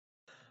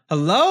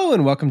Hello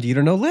and welcome to You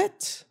Don't Know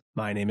Lit.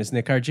 My name is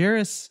Nick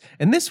Argyris,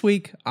 and this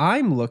week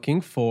I'm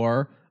looking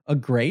for a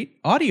great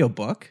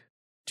audiobook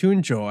to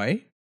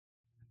enjoy.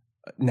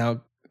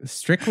 Now,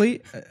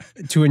 strictly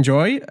to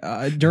enjoy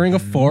during a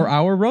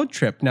 4-hour road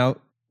trip. Now,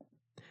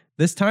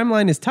 this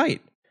timeline is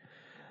tight.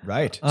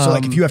 Right. So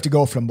like if you have to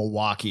go from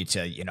Milwaukee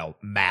to,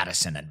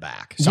 Madison and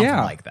back, something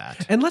like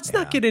that. And let's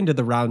not get into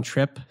the round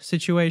trip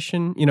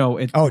situation.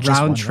 Just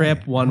round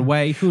trip, one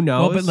way, who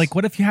knows? Well, but like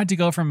what if you had to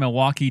go from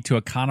Milwaukee to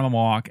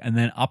Oconomowoc and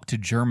then up to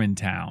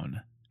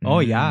Germantown? Oh,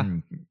 yeah.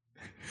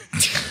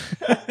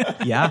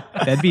 Yeah,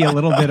 that'd be a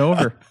little bit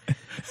over.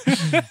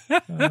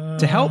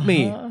 To help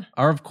me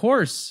are, of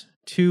course,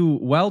 two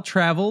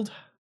well-traveled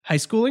high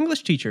school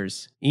English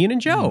teachers, Ian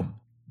and Joe.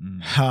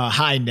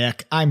 Hi,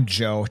 Nick. I'm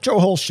Joe. Joe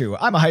Holshoe.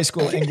 I'm a high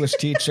school English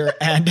teacher,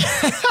 and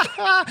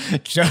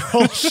Joe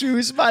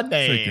Holshoe's my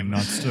name. Freaking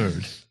not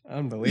stirred.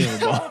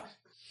 Unbelievable.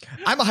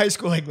 I'm a high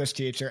school English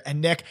teacher, and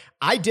Nick,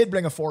 I did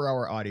bring a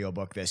 4-hour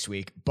audiobook this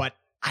week, but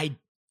I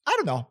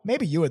don't know.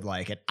 Maybe you would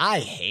like it. I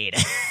hate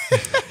it.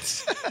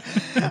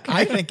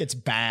 I think it's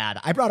bad.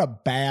 I brought a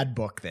bad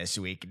book this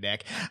week,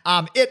 Nick.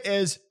 It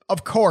is,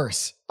 of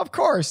course, the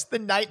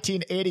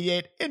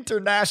 1988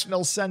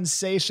 international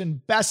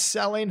sensation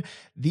best-selling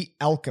The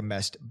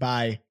Alchemist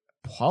by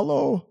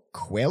Paulo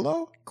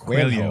Coelho?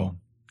 Coelho.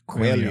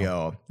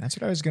 That's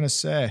what I was going to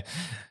say.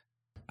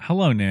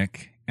 Hello,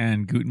 Nick,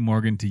 and guten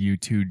morgen to you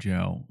too,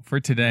 Joe. For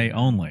today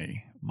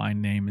only, my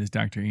name is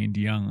Dr. Ian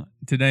DeYoung.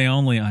 Today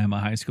only, I am a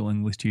high school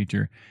English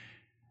teacher.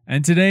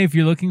 And today, if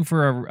you're looking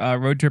for a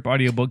road trip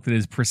audiobook that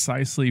is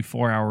precisely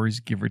 4 hours,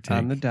 give or take.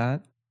 On the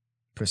dot.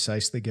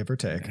 Precisely, give or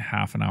take.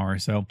 Half an hour or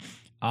so.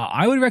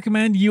 I would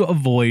recommend you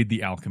avoid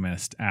The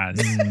Alchemist,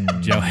 as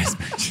Joe has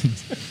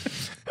mentioned.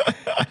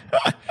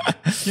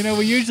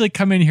 We usually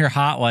come in here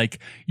hot like,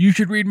 you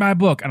should read my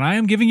book. And I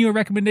am giving you a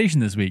recommendation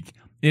this week.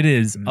 It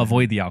is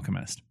avoid The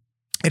Alchemist.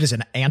 It is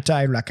an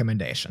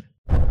anti-recommendation.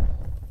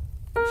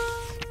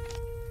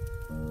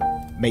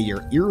 May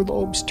your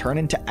earlobes turn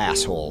into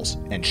assholes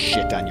and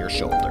shit on your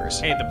shoulders.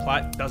 Hey, the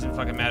plot doesn't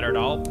fucking matter at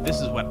all. This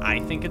is what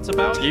I think it's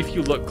about. If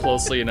you look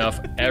closely enough,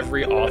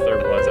 every author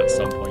was at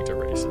some point a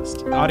racist.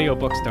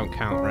 Audiobooks don't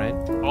count, right?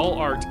 All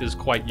art is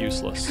quite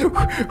useless.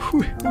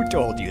 Who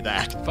told you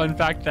that? Fun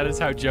fact, that is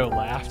how Joe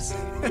laughs.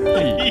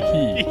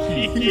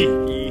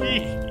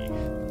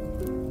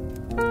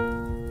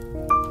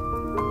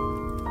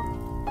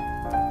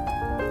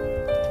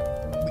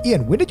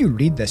 Ian, when did you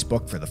read this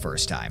book for the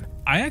first time?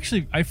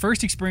 I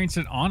first experienced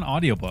it on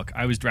audiobook.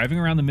 I was driving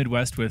around the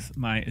Midwest with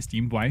my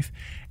esteemed wife,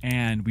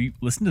 and we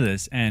listened to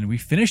this, and we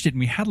finished it, and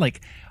we had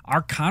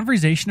our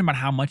conversation about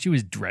how much it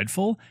was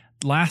dreadful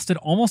lasted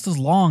almost as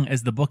long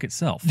as the book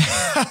itself.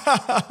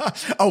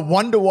 A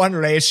 1-to-1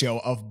 ratio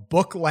of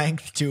book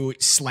length to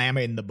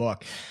slamming the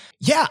book.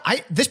 Yeah,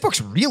 this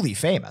book's really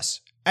famous.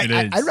 I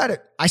read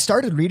it. I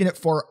started reading it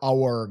for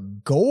our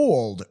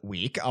Gold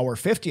Week, our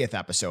 50th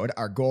episode,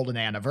 our golden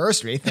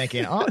anniversary,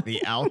 thinking,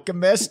 The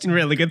Alchemist.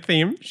 Really good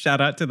theme. Shout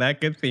out to that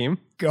good theme.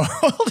 Gold.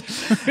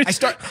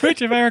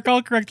 Which, if I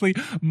recall correctly,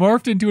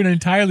 morphed into an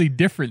entirely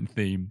different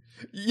theme.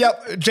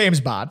 Yep,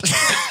 James Bond.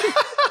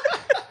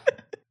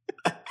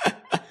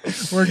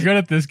 We're good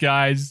at this,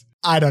 guys.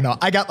 I don't know.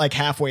 I got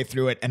halfway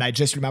through it, and I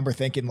just remember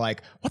thinking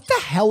what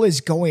the hell is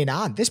going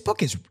on? This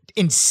book is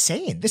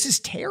insane. This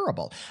is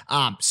terrible.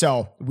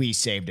 So we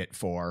saved it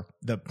for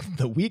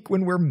the week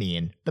when we're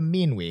mean, the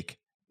mean week.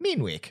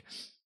 Mean week.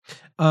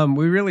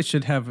 We really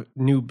should have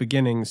new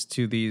beginnings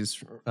to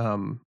these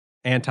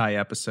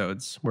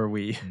anti-episodes where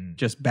we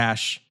just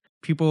bash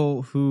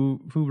people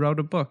who wrote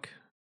a book.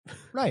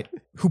 Right.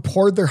 Who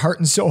poured their heart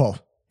and soul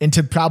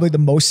into probably the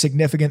most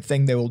significant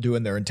thing they will do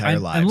in their entire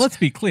lives. And let's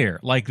be clear,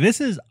 this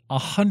is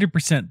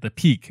 100% the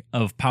peak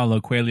of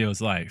Paulo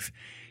Coelho's life.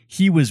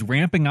 He was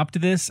ramping up to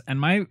this, and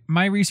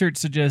my research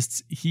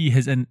suggests he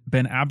has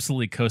been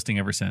absolutely coasting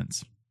ever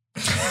since.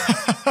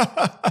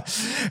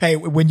 Hey,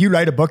 when you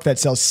write a book that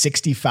sells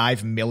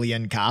 65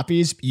 million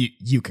copies,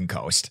 you can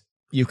coast.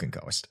 You can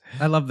coast.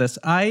 I love this.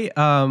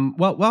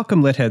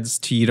 Welcome Litheads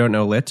to You Don't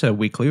Know Lit, a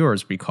weekly, or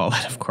as we call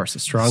it, of course, a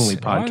Strongly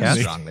podcast.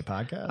 Strongly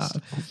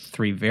podcast.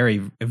 Three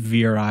very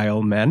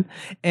virile men.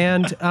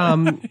 And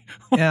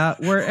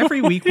where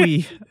every week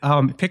we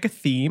pick a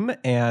theme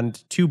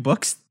and 2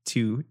 books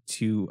to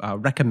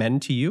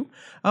recommend to you,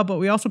 but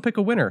we also pick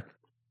a winner.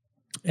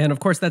 And of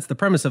course, that's the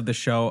premise of the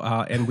show,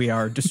 and we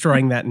are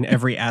destroying that in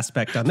every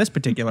aspect on this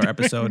particular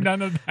episode.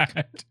 None of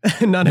that.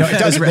 None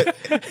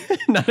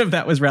of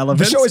that was relevant.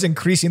 The show is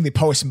increasingly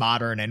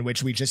postmodern, in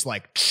which we just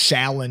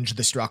challenge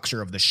the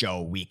structure of the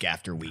show week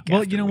after week.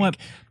 Well, you know what?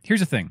 Here's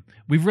the thing: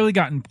 we've really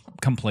gotten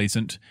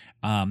complacent,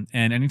 and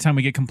anytime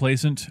we get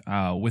complacent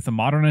with the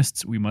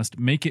modernists, we must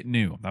make it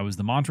new. That was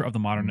the mantra of the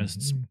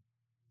modernists. Mm-hmm.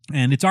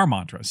 And it's our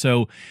mantra.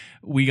 So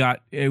we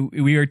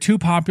are too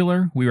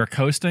popular. We are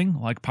coasting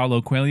like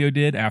Paulo Coelho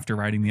did after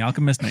writing The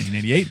Alchemist in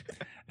 1988.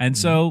 And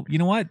so, you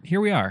know what?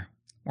 Here we are.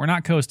 We're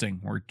not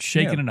coasting. We're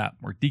shaking it up.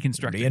 We're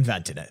deconstructing.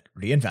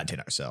 Reinventing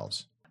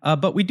ourselves.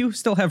 But we do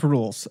still have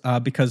rules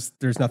because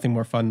there's nothing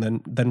more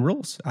fun than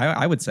rules,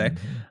 I would say.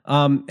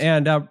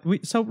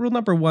 So rule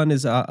number 1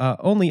 is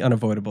only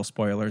unavoidable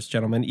spoilers,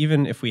 gentlemen,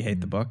 even if we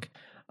hate the book.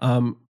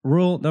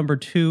 Rule number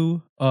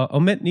 2,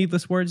 omit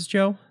needless words,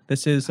 Joe.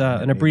 This is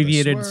an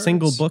abbreviated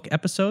single book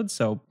episode.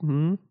 So,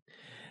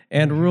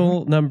 and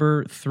rule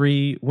number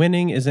 3,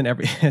 winning isn't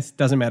every. It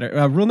doesn't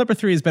matter. Rule number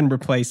 3 has been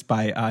replaced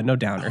by no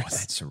downers. Oh,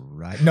 that's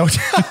right. No.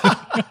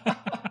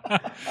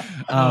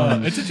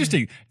 It's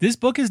interesting. This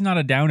book is not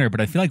a downer,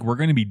 but I feel like we're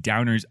going to be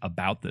downers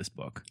about this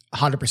book.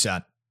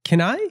 100%.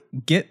 Can I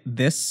get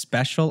this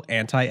special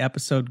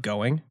anti-episode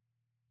going?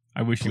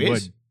 I wish you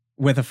would.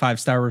 With a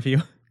 5-star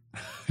review.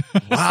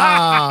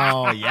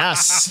 Wow.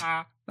 Yes.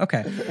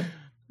 Okay.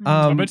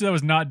 I bet you that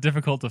was not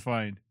difficult to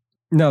find.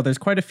 No, there's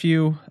quite a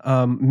few.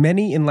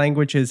 Many in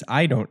languages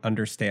I don't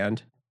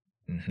understand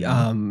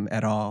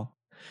at all.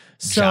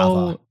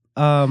 So,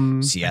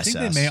 CSS. I think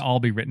they may all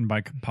be written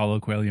by Paulo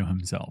Coelho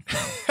himself.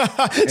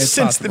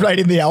 Since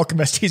writing The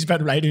Alchemist, he's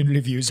been writing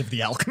reviews of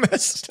The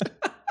Alchemist.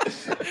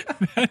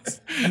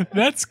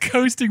 That's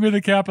coasting with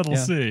a capital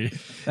C.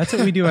 That's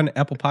what we do on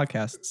Apple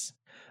Podcasts.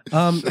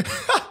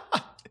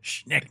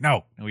 Shh, Nick,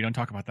 no, we don't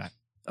talk about that.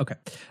 Okay.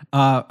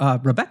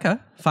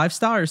 Rebecca, 5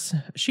 stars.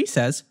 She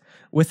says,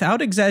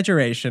 without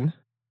exaggeration,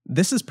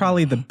 this is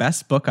probably the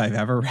best book I've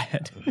ever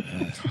read.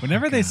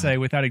 Whenever they say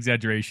without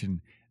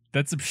exaggeration,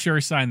 that's a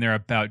sure sign they're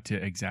about to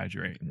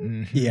exaggerate.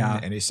 Yeah.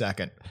 Any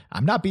second.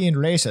 I'm not being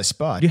racist,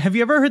 but. Have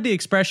you ever heard the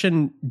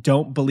expression,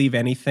 don't believe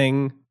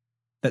anything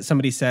that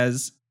somebody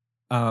says?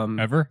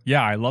 Ever?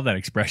 Yeah, I love that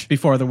expression.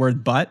 Before the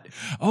word but?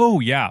 Oh,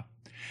 yeah.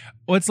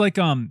 Well, it's like,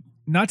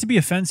 not to be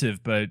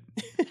offensive, but...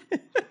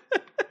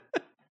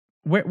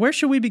 Where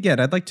should we begin?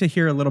 I'd like to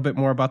hear a little bit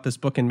more about this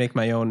book and make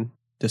my own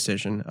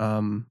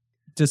decision.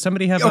 Does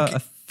somebody have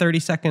a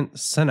 30-second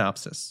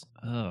synopsis?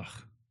 Ugh.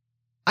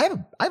 I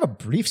have a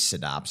brief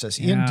synopsis.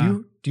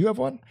 Ian, do you have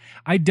one?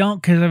 I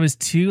don't, because I was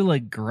too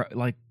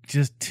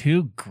just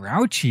too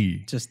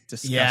grouchy. Just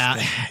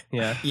disgusting.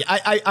 Yeah.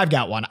 I've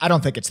got one. I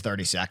don't think it's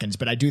 30 seconds,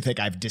 but I do think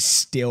I've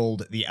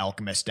distilled The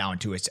Alchemist down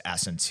to its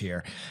essence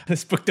here.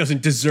 This book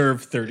doesn't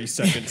deserve 30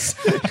 seconds.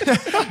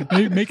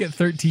 Make it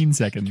 13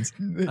 seconds.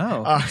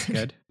 Oh, that's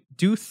good.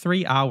 Do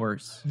 3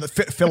 hours. The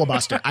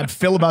filibuster. I'm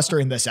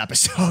filibustering this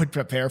episode.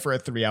 Prepare for a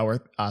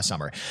 3-hour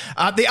summer.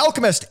 The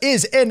Alchemist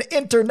is an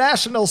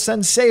international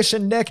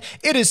sensation, Nick.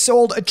 It has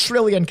sold 1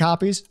 trillion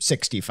copies,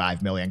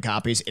 65 million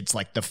copies. It's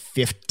like the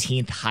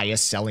 15th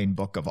highest selling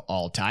book of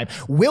all time.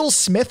 Will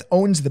Smith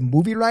owns the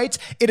movie rights.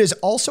 It is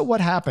also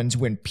what happens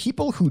when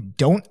people who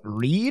don't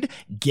read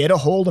get a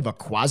hold of a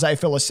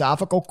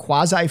quasi-philosophical,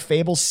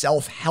 quasi-fable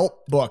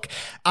self-help book.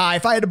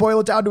 If I had to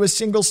boil it down to a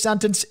single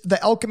sentence,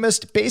 The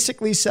Alchemist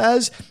basically says,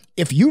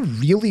 if you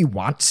really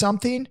want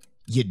something,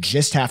 you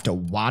just have to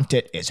want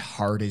it as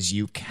hard as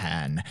you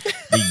can.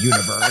 The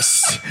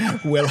universe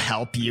will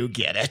help you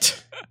get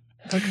it.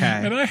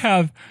 Okay. And I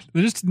have,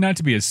 just not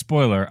to be a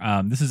spoiler,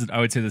 I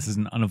would say this is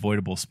an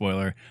unavoidable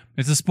spoiler.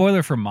 It's a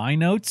spoiler for my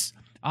notes.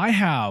 I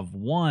have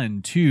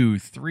 1, 2,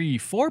 3,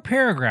 4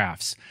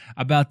 paragraphs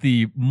about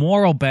the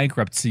moral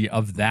bankruptcy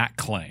of that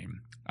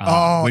claim.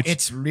 Which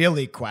it's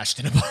really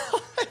questionable.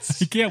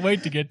 You can't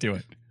wait to get to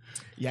it.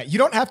 Yeah, you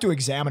don't have to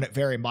examine it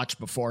very much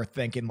before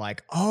thinking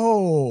like,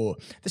 oh,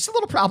 this is a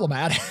little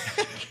problematic.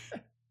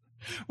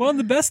 Well, and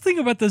the best thing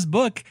about this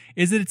book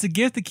is that it's a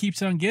gift that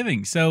keeps on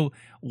giving. So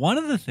one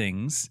of the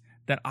things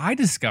that I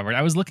discovered,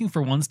 I was looking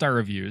for 1-star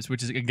reviews,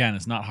 which is, again,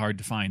 it's not hard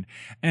to find.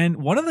 And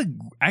one of the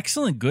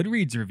excellent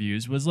Goodreads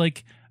reviews was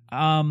like,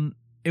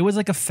 it was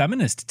like a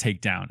feminist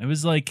takedown. It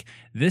was like,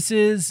 this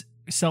is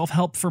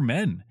self-help for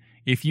men.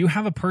 If you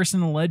have a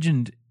personal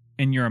legend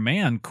and you're a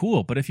man,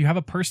 cool. But if you have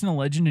a personal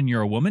legend and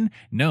you're a woman,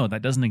 no,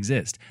 that doesn't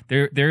exist.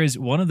 There is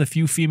one of the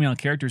few female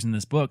characters in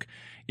this book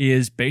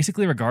is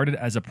basically regarded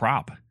as a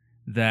prop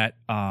that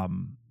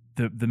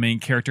the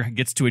main character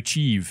gets to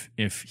achieve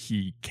if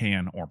he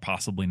can or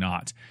possibly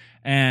not.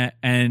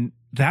 And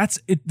that's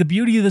it. The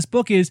beauty of this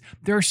book is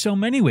there are so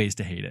many ways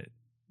to hate it.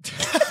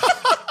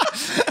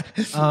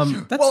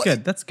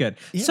 That's good.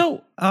 Yeah.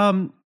 So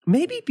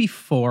maybe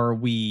before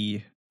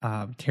we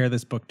tear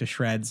this book to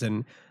shreds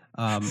and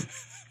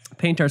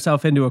paint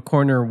ourselves into a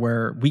corner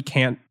where we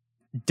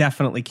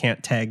definitely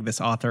can't tag this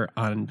author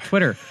on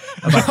Twitter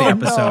about the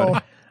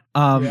episode.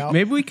 No.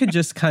 Maybe we could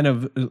just kind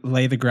of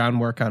lay the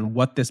groundwork on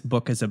what this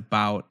book is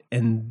about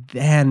and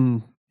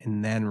then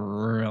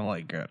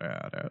really get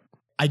at it.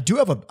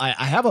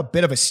 I have a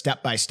bit of a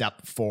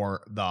step-by-step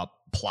for the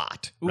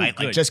plot, right?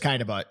 Good. Like just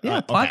kind of a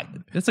plot. Okay.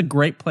 It's a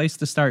great place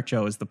to start,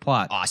 Joe, is the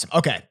plot. Awesome.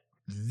 Okay.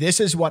 This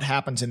is what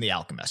happens in The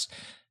Alchemist.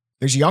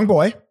 There's a young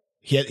boy.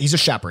 He's a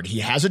shepherd.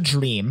 He has a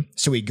dream,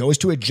 so he goes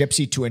to a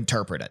gypsy to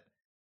interpret it.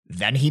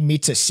 Then he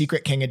meets a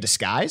secret king in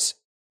disguise.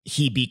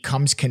 He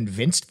becomes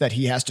convinced that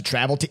he has to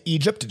travel to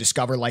Egypt to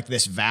discover like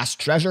this vast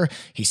treasure.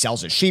 He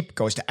sells a sheep,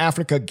 goes to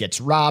Africa,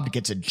 gets robbed,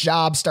 gets a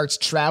job, starts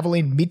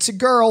traveling, meets a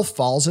girl,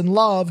 falls in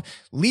love,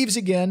 leaves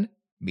again,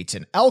 meets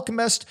an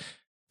alchemist.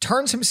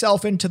 turns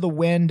himself into the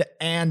wind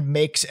and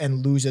makes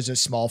and loses a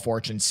small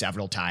fortune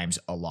several times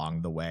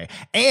along the way.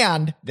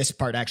 And this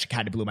part actually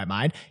kind of blew my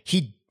mind.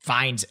 He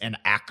finds an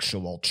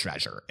actual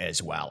treasure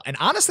as well. And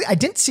honestly, I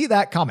didn't see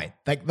that coming.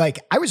 Like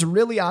I was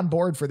really on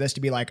board for this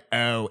to be like,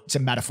 oh, it's a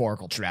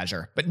metaphorical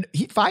treasure. But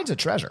he finds a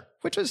treasure,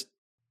 which is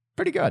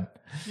pretty good.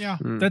 Yeah.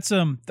 That's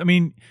I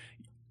mean,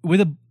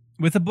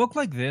 with a book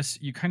like this,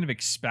 you kind of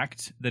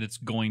expect that it's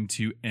going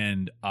to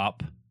end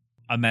up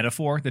a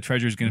metaphor. The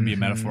treasure is going to be a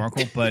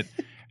metaphorical, but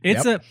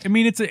it's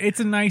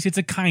it's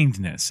a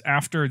kindness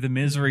after the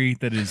misery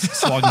that is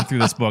slogging through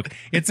this book.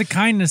 It's a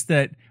kindness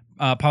that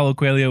Paulo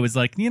Coelho is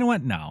like, you know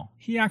what? No,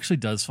 he actually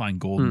does find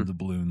gold in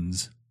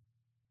doubloons.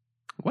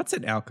 What's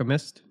an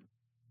alchemist?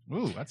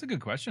 Ooh, that's a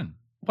good question.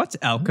 What's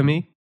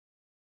alchemy?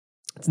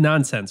 It's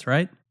nonsense,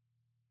 right?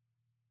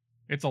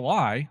 It's a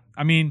lie.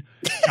 I mean,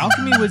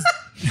 alchemy was...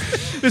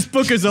 This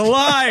book is a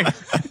lie.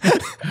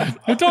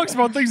 It talks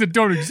about things that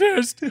don't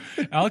exist.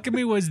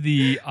 Alchemy was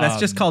the... That's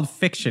just called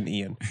fiction,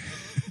 Ian.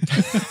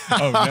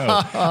 Oh,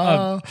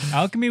 no.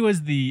 Alchemy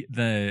was the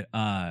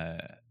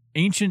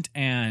ancient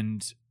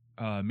and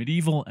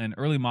medieval and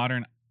early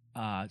modern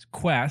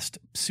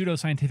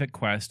pseudoscientific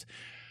quest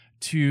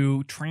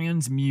to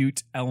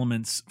transmute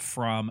elements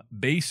from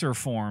baser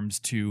forms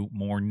to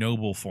more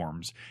noble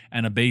forms.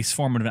 And a base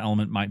form of an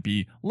element might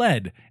be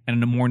lead,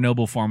 and a more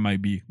noble form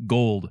might be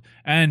gold.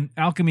 And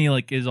alchemy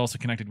is also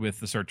connected with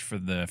the search for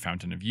the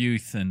fountain of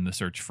youth and the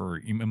search for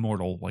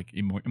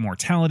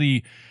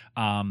immortality.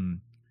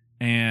 And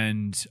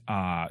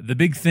the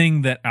big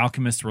thing that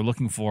alchemists were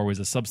looking for was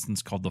a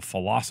substance called the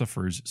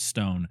Philosopher's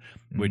Stone,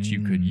 which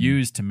you could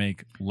use to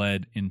make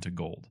lead into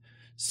gold.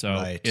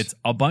 So It's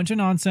a bunch of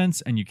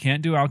nonsense, and you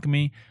can't do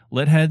alchemy.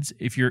 Litheads,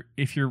 if you're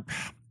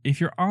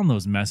on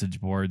those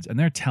message boards and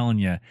they're telling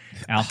you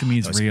alchemy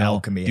is real,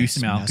 do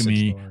some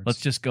alchemy.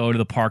 Let's just go to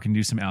the park and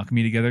do some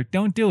alchemy together.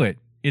 Don't do it.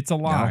 It's a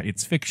lie. No,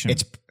 it's fiction.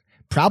 It's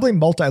probably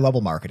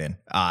multi-level marketing.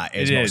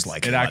 Is most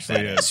likely. It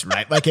actually is,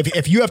 right? Like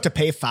if you have to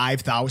pay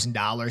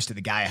 $5,000 to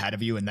the guy ahead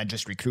of you and then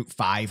just recruit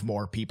 5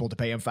 more people to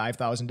pay him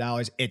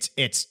 $5,000,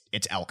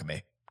 it's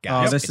alchemy.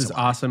 Guys. Oh, this is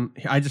awesome.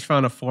 I just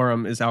found a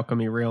forum. Is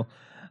alchemy real?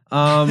 Do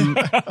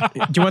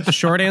you want the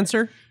short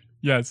answer?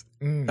 Yes.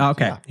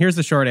 Okay. Yeah. Here's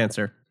the short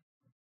answer.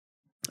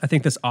 I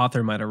think this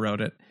author might have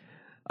wrote it.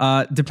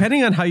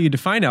 Depending on how you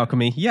define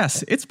alchemy,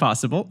 yes, it's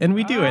possible, and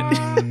we do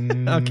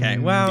it. Okay.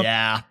 Well,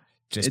 yeah.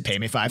 Just pay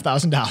me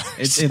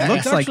 $5,000. It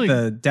looks like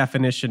the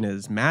definition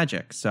is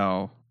magic,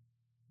 so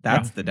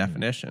that's the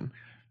definition.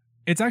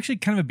 It's actually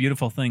kind of a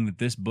beautiful thing that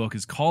this book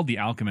is called The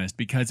Alchemist,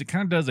 because it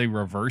kind of does a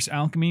reverse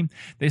alchemy.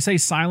 They say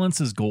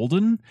silence is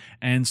golden,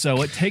 and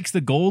so it takes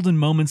the golden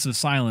moments of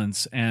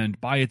silence,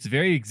 and by its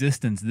very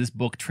existence, this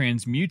book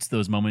transmutes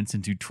those moments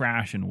into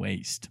trash and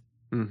waste.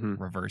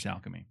 Reverse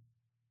alchemy.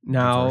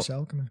 Now, reverse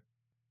alchemy.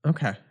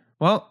 Okay.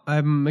 Well,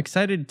 I'm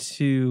excited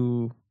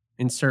to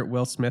insert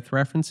Will Smith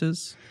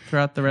references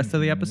throughout the rest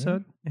of the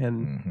episode,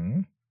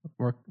 and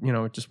work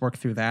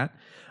through that.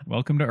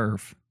 Welcome to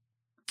Earth.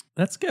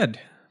 That's good.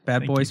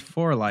 Bad Boys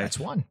for Life. That's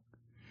one.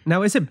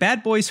 Now, is it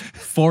Bad Boys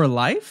for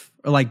Life?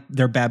 Or like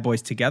they're bad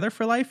boys together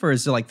for life? Or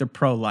is it like they're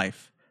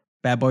pro-life?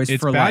 Bad Boys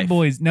for Life. Bad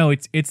Boys. No,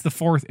 it's the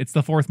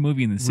fourth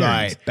movie in the series.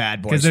 Right.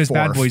 Bad Boys there's 4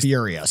 Bad Boys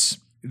Furious.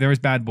 There was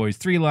Bad Boys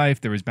 3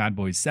 Life. There was Bad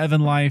Boys 7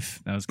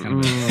 Life. That was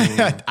kind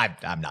of...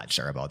 I'm not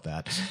sure about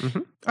that.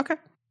 Okay.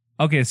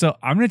 Okay, so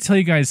I'm going to tell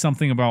you guys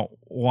something about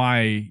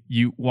why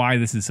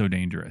this is so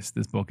dangerous.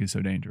 This book is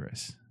so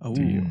dangerous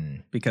to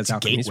you. Because it's a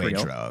gateway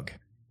real. drug.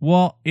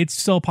 Well, it's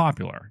so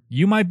popular.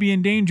 You might be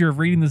in danger of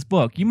reading this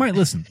book. You might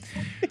listen.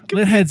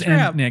 Litheads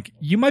and Nick,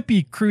 you might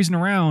be cruising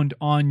around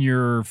on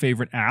your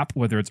favorite app,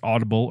 whether it's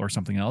Audible or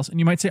something else, and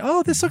you might say,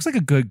 oh, this looks like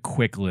a good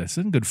quick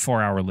listen, good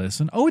 4-hour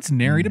listen. Oh, it's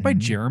narrated by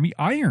Jeremy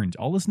Irons.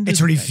 I'll listen to it.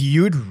 It's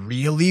reviewed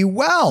really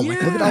well. Yeah.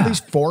 Like, look at all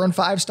these 4 and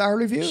 5-star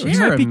reviews. You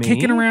might be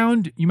kicking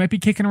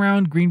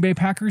around Green Bay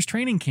Packers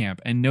training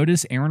camp and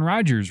notice Aaron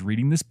Rodgers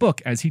reading this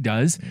book, as he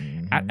does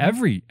at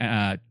every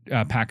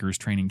Packers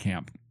training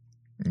camp.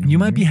 You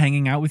might be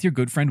hanging out with your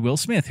good friend Will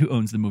Smith, who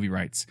owns the movie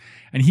rights.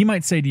 And he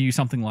might say to you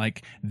something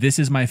like, this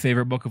is my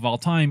favorite book of all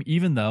time,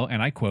 even though,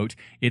 and I quote,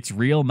 it's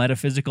real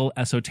metaphysical,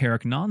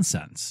 esoteric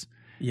nonsense.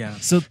 Yeah.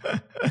 So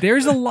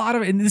there's a lot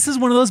of, and this is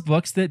one of those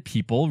books that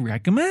people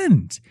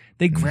recommend.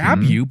 They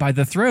grab you by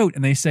the throat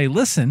and they say,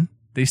 listen,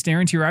 they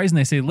stare into your eyes and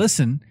they say,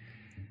 listen,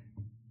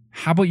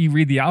 how about you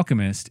read The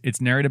Alchemist?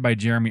 It's narrated by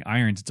Jeremy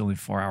Irons. It's only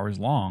 4 hours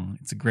long.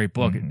 It's a great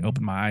book. It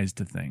opened my eyes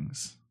to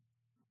things.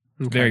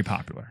 Okay. Very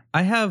popular.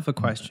 I have a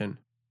question.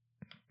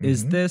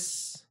 Is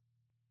this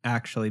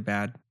actually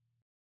bad?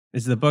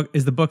 Is the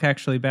book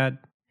actually bad?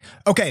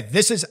 Okay,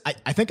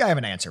 I think I have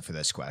an answer for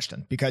this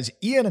question, because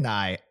Ian and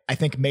I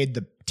think made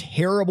the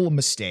terrible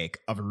mistake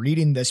of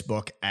reading this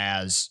book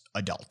as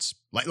adults.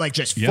 Like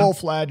just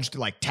full-fledged,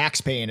 like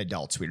tax-paying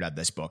adults we read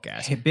this book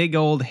as. Big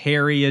old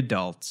hairy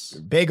adults.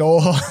 Big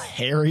old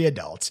hairy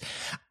adults.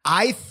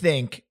 I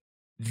think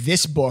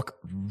this book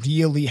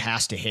really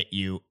has to hit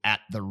you at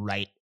the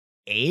right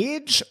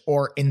age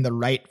or in the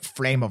right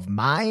frame of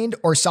mind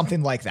or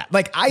something like that.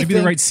 Like I Maybe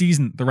think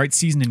the right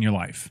season in your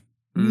life.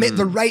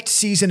 the right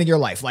season in your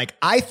life. Like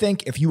I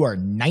think if you are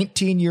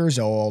 19 years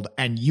old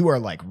and you are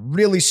like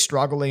really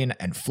struggling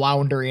and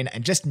floundering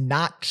and just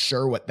not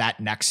sure what that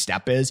next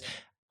step is,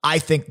 I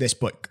think this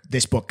book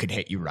could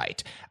hit you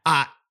right.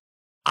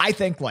 I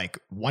think like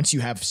once you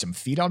have some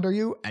feet under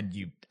you and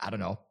you, I don't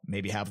know,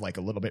 maybe have like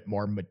a little bit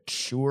more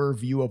mature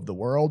view of the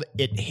world,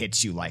 it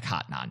hits you like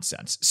hot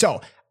nonsense.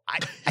 So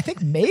I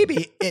think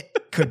maybe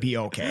it could be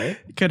okay.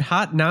 Could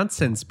hot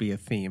nonsense be a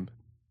theme?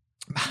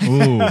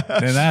 Ooh,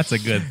 that's a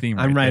good theme.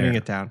 I'm right writing there.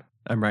 it down.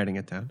 I'm writing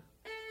it down.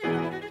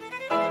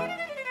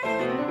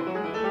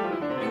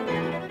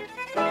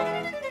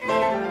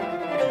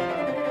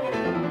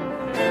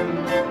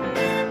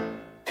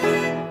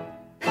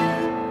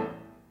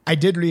 I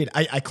did read,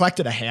 I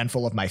collected a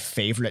handful of my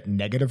favorite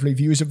negative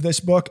reviews of this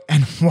book,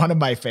 and one of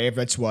my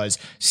favorites was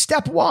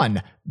Step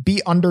 1,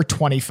 be under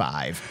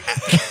 25.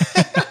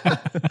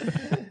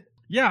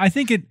 Yeah, I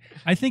think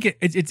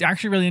it's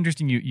actually really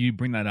interesting you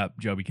bring that up,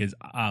 Joe, because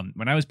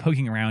when I was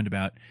poking around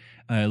about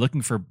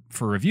looking for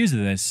reviews of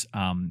this,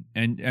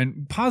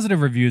 and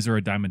positive reviews are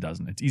a dime a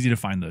dozen. It's easy to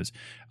find those.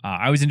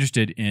 I was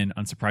interested in,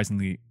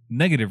 unsurprisingly,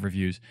 negative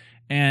reviews,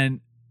 and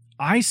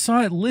I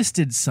saw it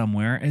listed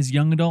somewhere as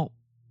young adult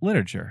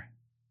literature.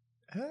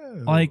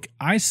 Oh. Like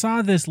I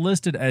saw this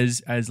listed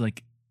as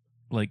like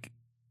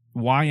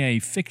YA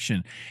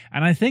fiction,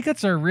 and I think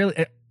it's a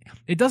really.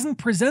 It doesn't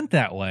present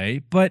that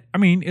way, but I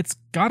mean, it's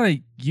got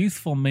a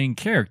youthful main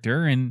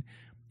character, and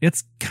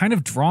it's kind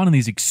of drawn in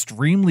these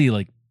extremely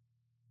like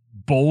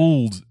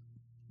bold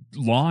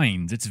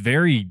lines. It's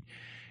very,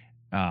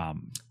 Right,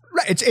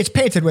 it's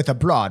painted with a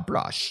broad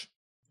brush.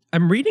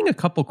 I'm reading a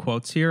couple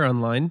quotes here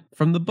online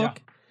from the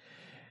book,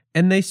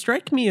 and they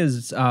strike me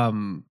as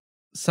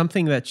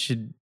something that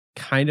should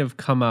kind of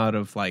come out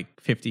of like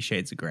 50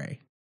 Shades of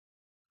Grey.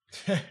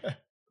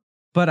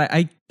 But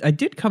I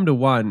did come to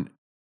one,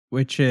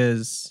 which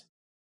is,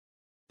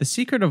 the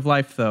secret of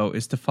life, though,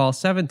 is to fall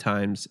 7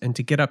 times and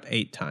to get up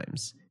 8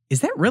 times. Is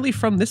that really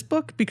from this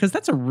book? Because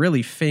that's a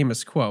really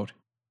famous quote.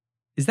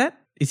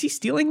 Is he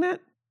stealing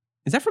that?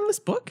 Is that from this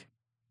book?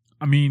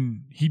 I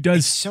mean, he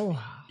does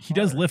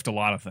Hard. lift a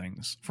lot of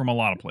things from a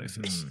lot of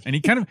places, and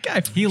he kind of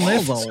He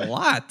lifts a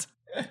lot.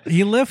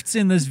 He lifts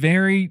in this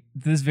very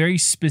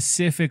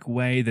specific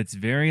way that's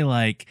very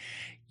like,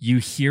 you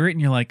hear it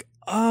and you're like,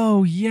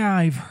 oh yeah,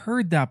 I've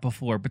heard that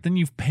before. But then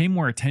you pay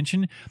more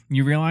attention and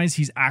you realize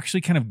he's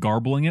actually kind of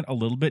garbling it a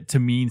little bit to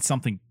mean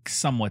something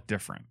somewhat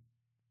different.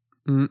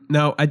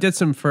 No, I did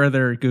some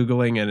further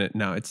Googling, and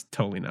it's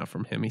totally not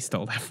from him. He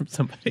stole that from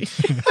somebody.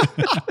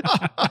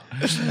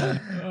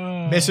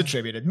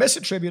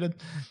 Misattributed.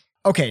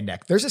 Okay,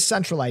 Nick, there's a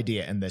central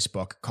idea in this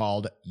book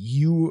called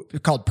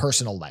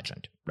personal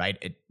legend,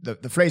 right?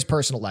 The phrase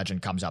personal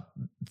legend comes up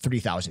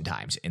 3,000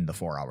 times in the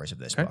 4 hours of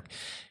this book.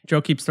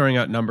 Joe keeps throwing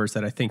out numbers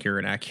that I think are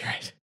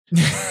inaccurate.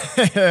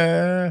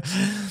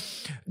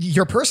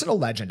 Your personal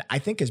legend, I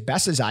think, as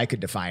best as I could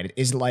define it,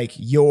 is like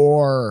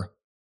your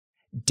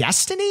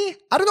destiny.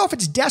 I don't know if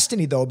it's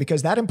destiny, though,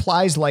 because that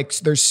implies like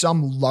there's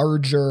some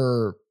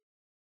larger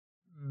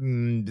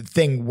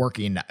thing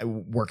working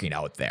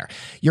out there.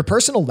 Your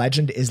personal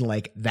legend is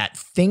like that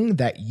thing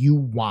that you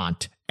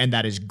want and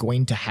that is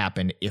going to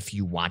happen if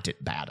you want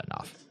it bad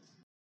enough.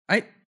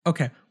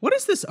 Okay. What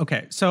is this?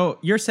 Okay. So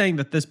you're saying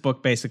that this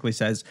book basically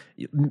says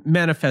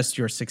manifest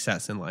your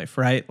success in life,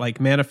 right? Like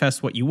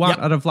manifest what you want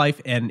out of life.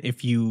 And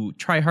if you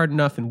try hard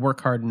enough and work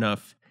hard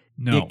enough,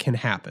 it can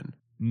happen.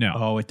 No.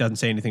 Oh, it doesn't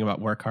say anything about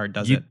work hard,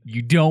 does it?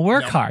 You don't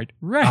work hard.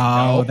 Right.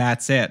 Oh,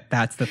 that's it.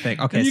 That's the thing.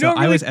 Okay, so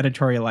I was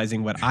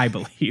editorializing what I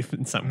believe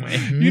in some way.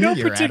 You don't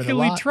You're at it a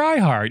particularly lot. try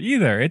hard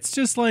either. It's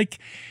just like,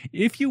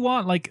 if you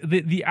want, like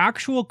the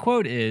actual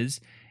quote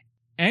is,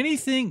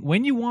 anything,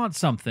 when you want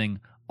something,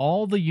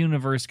 all the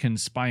universe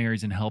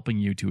conspires in helping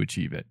you to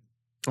achieve it.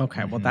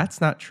 Okay, well, that's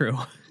not true.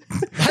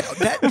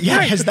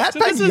 Has that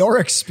been your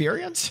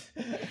experience?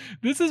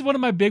 This is one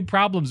of my big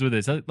problems with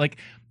this. Like,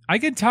 I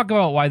could talk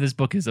about why this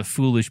book is a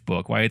foolish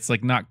book, why it's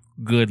like not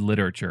good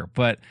literature,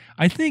 but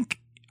I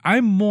think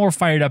I'm more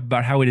fired up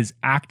about how it is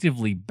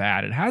actively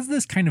bad. It has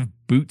this kind of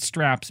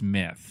bootstraps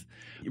myth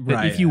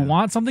that if you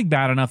want something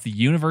bad enough, the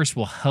universe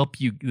will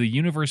help you. The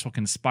universe will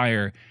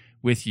conspire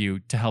with you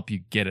to help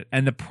you get it.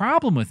 And the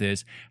problem with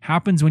this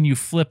happens when you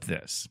flip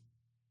this.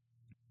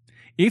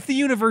 If the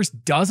universe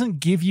doesn't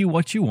give you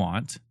what you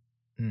want,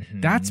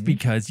 that's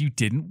because you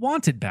didn't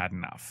want it bad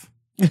enough.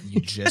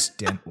 You just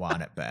didn't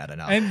want it bad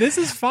enough. And this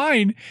is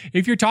fine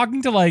if you're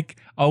talking to like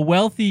a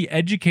wealthy,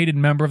 educated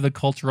member of the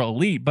cultural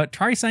elite, but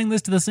try saying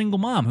this to the single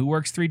mom who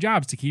works 3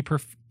 jobs to keep her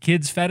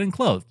kids fed and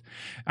clothed.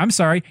 I'm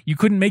sorry, you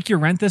couldn't make your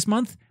rent this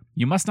month?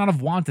 You must not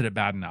have wanted it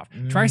bad enough.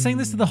 Try saying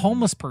this to the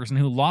homeless person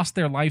who lost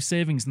their life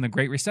savings in the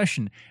Great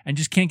Recession and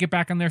just can't get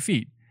back on their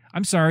feet.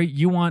 I'm sorry,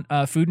 you want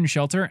food and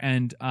shelter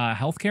and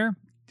healthcare?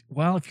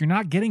 well, if you're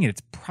not getting it,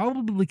 it's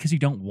probably because you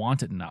don't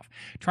want it enough.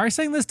 Try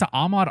saying this to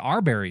Ahmaud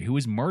Arbery, who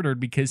was murdered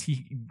because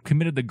he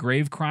committed the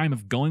grave crime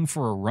of going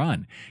for a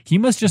run. He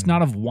must just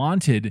not have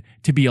wanted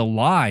to be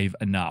alive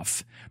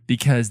enough,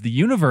 because the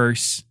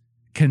universe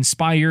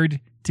conspired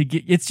to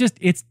get.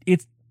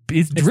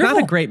 It's not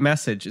a great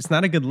message. It's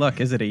not a good look,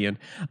 is it, Ian?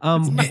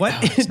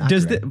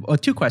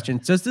 Two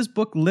questions. Does this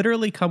book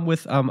literally come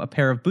with a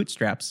pair of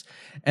bootstraps?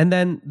 And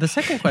then the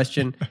second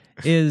question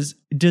is,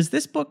 does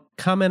this book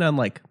comment on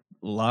like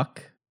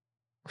luck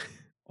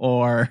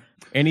or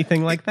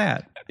anything like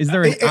that? Is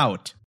there an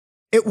out?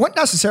 It wouldn't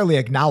necessarily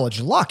acknowledge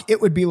luck.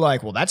 It would be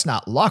like, well, that's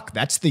not luck.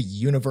 That's the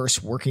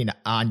universe working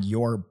on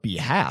your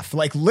behalf.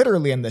 Like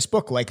literally in this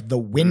book, like the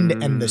wind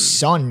and the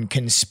sun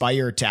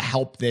conspire to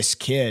help this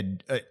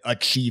kid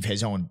achieve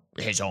his own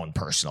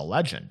personal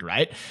legend,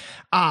 right?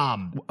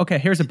 Okay,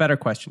 here's a better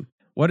question.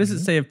 What does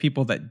it say of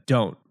people that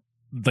don't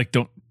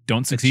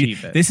succeed?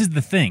 This is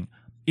the thing.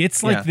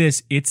 It's like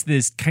this. It's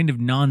this kind of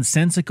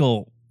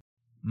nonsensical.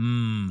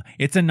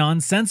 It's a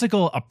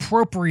nonsensical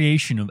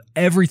appropriation of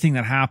everything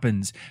that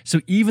happens. So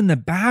even the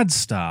bad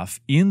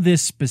stuff in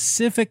this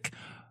specific,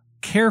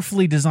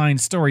 carefully designed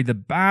story, the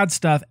bad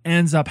stuff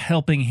ends up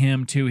helping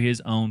him to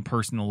his own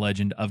personal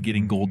legend of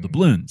getting gold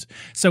doubloons.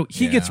 So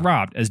he gets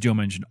robbed, as Joe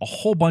mentioned, a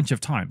whole bunch of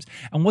times.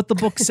 And what the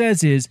book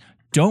says is,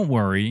 don't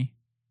worry,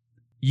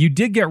 you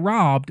did get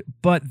robbed,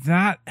 but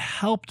that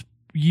helped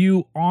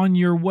you on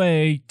your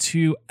way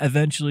to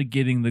eventually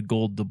getting the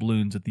gold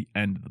doubloons at the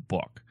end of the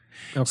book.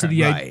 Okay, so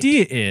the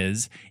idea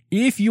is,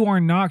 if you are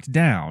knocked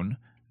down,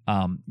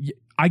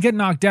 I get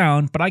knocked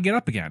down, but I get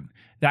up again.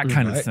 That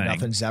kind of thing.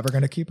 Nothing's ever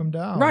going to keep him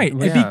down. Right.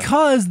 Yeah.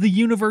 Because the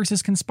universe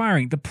is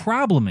conspiring. The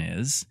problem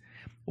is,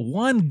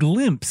 one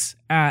glimpse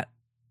at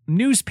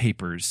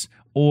newspapers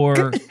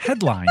or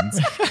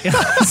headlines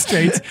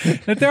illustrates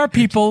that there are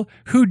people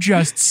who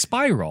just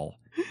spiral.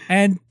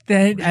 And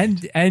then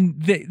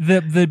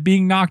the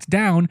being knocked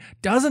down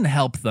doesn't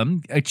help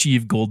them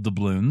achieve gold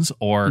doubloons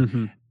or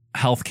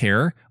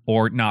healthcare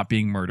or not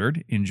being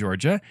murdered in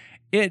Georgia.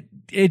 It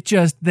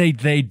just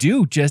they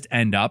do just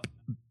end up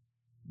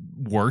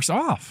worse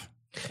off.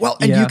 Well,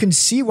 and you can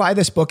see why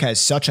this book has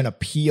such an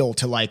appeal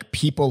to like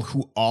people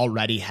who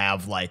already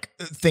have like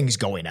things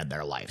going in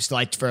their lives.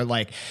 Like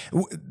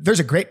there's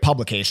a great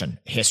publication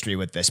history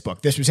with this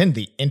book. This was in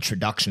the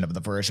introduction of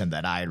the version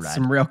that I read.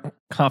 Some real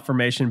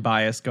confirmation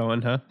bias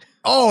going, huh?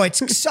 Oh,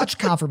 it's such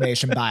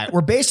confirmation bias.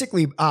 We're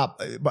basically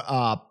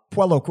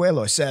Paulo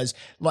Coelho says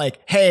like,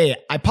 hey,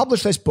 I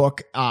published this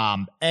book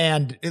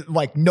and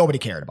like nobody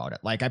cared about it.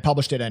 Like I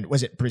published it in,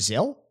 was it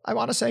Brazil? I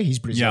want to say he's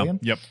Brazilian.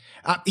 Yep.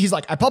 He's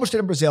like, I published it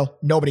in Brazil.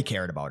 Nobody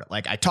cared about it.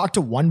 Like I talked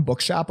to one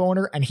bookshop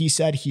owner and he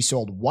said he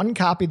sold one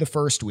copy the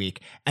first week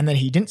and then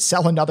he didn't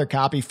sell another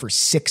copy for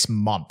 6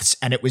 months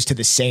and it was to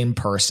the same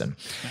person.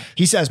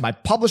 He says, my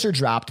publisher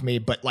dropped me,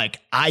 but like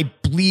I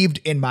believed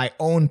in my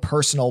own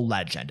personal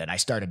legend and I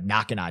started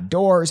knocking on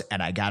doors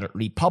and I got it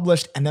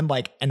republished. And then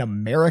like an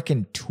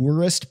American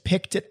tourist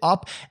picked it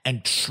up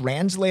and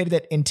translated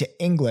it into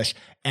English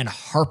and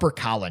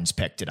HarperCollins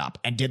picked it up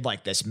and did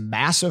like this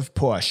massive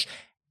push.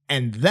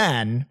 And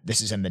then, this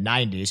is in the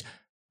 90s,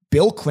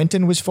 Bill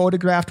Clinton was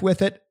photographed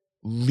with it,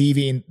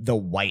 leaving the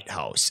White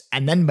House.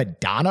 And then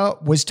Madonna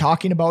was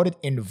talking about it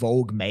in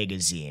Vogue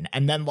magazine.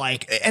 And then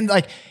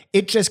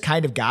it just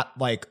kind of got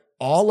like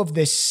all of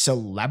this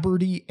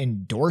celebrity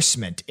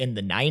endorsement in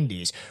the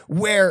 90s,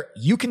 where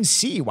you can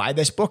see why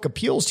this book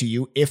appeals to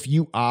you if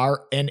you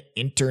are an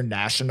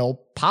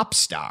international pop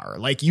star.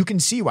 Like you can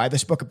see why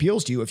this book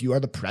appeals to you if you are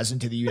the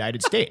president of the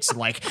United States.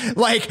 Like,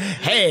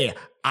 hey,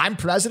 I'm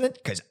president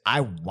because I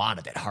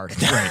wanted it hard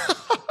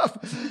enough.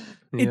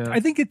 Right.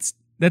 I think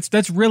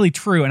that's really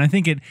true, and I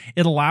think it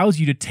allows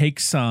you to take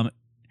some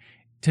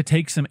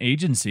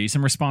agency,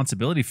 some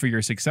responsibility for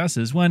your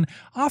successes, when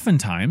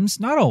oftentimes,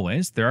 not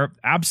always, there are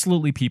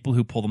absolutely people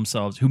who pull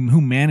themselves, who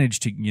manage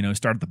to,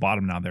 start at the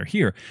bottom, now they're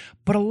here.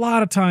 But a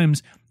lot of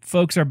times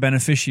folks are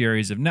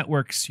beneficiaries of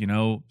networks,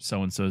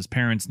 so-and-so's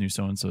parents knew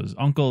so-and-so's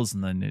uncles,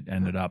 and then it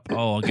ended up,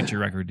 oh, I'll get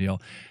your record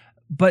deal.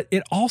 But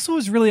it also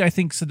is really, I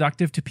think,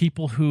 seductive to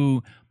people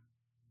who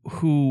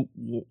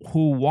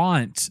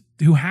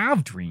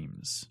have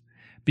dreams,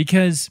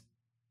 because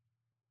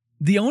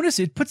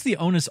it puts the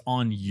onus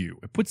on you.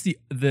 It puts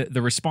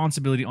the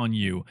responsibility on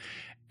you.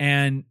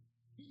 And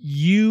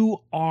you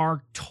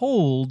are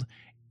told,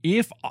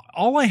 if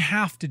all I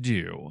have to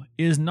do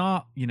is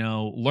not,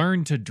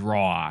 learn to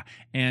draw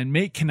and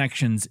make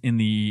connections in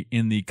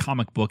the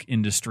comic book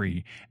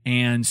industry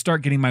and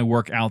start getting my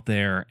work out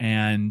there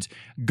and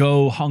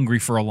go hungry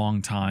for a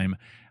long time,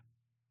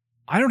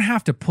 I don't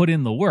have to put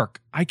in the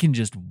work. I can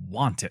just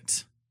want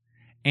it.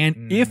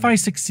 And if I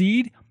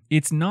succeed,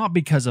 it's not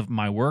because of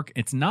my work.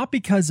 It's not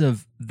because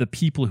of the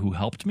people who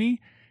helped me.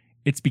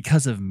 It's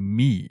because of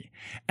me.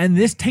 And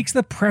this takes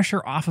the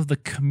pressure off of the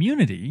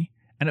community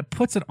and it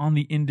puts it on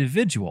the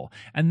individual.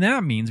 And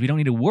that means we don't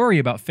need to worry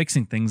about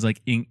fixing things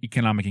like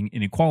economic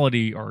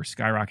inequality or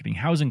skyrocketing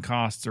housing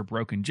costs or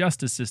broken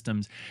justice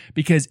systems.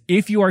 Because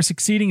if you are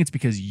succeeding, it's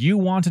because you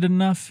wanted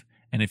enough.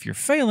 And if you're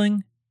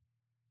failing,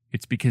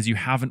 it's because you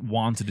haven't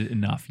wanted it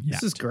enough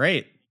yet. This is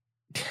great.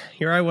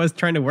 Here I was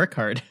trying to work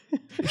hard.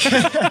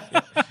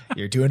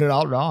 You're doing it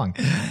all wrong.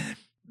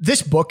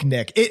 This book,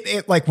 Nick,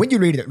 it like when you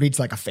read it, it reads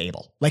like a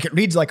fable. Like it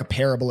reads like a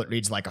parable. It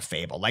reads like a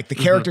fable. Like the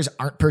characters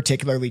aren't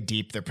particularly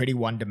deep. They're pretty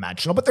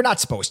one-dimensional, but they're not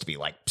supposed to be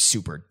like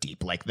super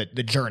deep. Like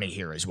the journey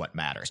here is what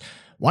matters.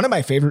 One of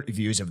my favorite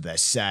reviews of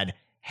this said,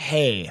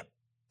 hey,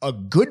 a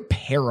good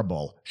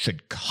parable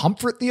should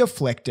comfort the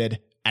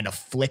afflicted and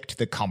afflict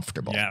the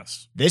comfortable.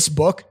 Yes. This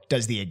book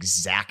does the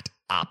exact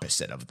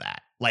opposite of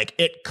that. Like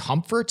it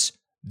comforts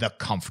the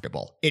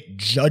comfortable. It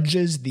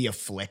judges the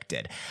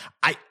afflicted.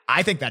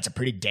 I think that's a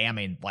pretty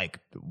damning, like,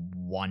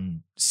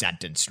 one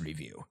sentence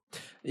review.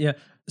 Yeah.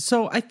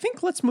 So I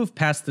think let's move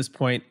past this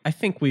point. I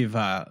think we've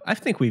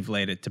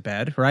laid it to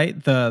bed,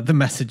 right? The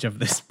message of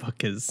this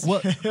book is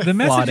the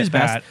message is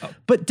bad.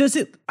 But does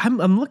it?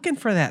 I'm looking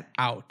for that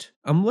out.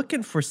 I'm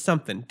looking for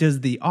something.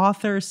 Does the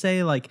author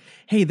say like,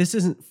 "Hey, this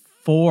isn't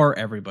for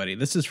everybody.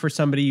 This is for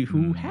somebody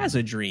who has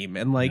a dream."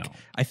 And like, No.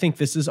 I think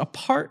this is a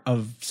part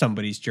of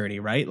somebody's journey,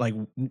 right? Like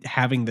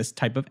having this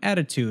type of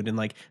attitude and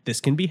like, this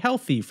can be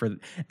healthy for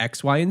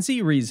X, Y, and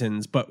Z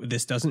reasons, but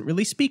this doesn't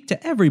really speak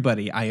to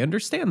everybody. I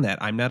understand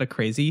that. I'm not a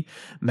crazy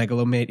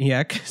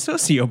megalomaniac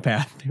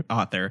sociopath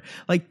author.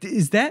 Like,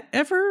 is that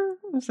ever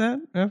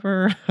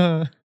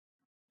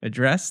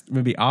addressed?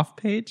 Maybe off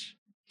page?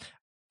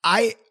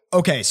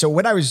 Okay, so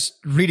when I was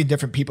reading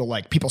different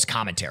people's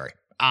commentary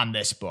on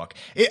this book,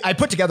 I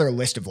put together a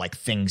list of like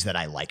things that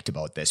I liked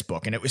about this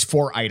book, and it was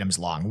 4 items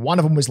long. One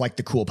of them was like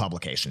the cool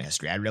publication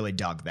history. I really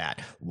dug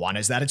that. One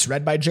is that it's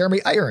read by Jeremy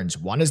Irons.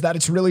 One is that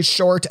it's really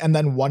short. And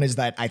then one is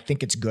that I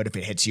think it's good if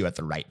it hits you at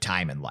the right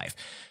time in life.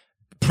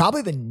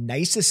 Probably the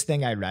nicest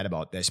thing I read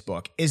about this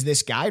book is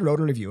this guy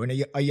wrote a review,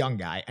 and a young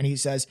guy, and he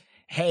says,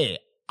 hey,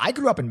 I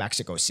grew up in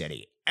Mexico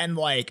City, and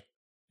like,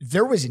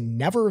 there was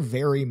never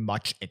very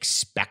much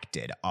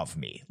expected of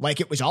me. Like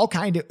it was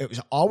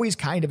always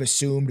kind of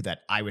assumed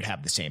that I would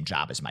have the same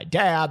job as my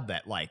dad,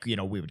 that like, you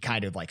know, we would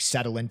kind of like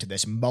settle into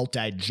this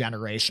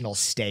multi-generational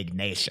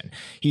stagnation.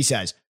 He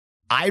says,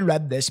 I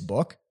read this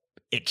book.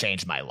 It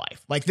changed my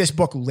life. Like this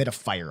book lit a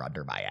fire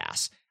under my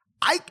ass.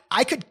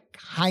 I could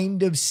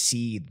kind of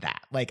see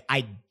that. Like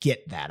I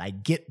get that. I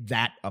get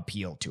that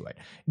appeal to it.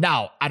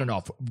 Now, I don't know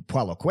if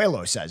Paulo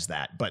Coelho says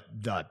that, but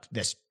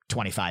this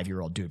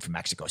 25-year-old dude from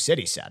Mexico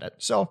City said it.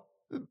 So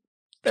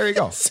there you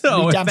go.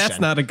 So if Redemption. that's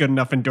not a good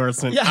enough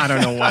endorsement, Yeah. I don't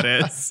know what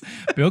is.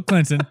 Bill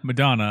Clinton,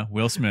 Madonna,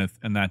 Will Smith,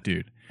 and that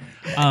dude.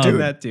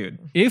 That dude.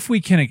 If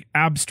we can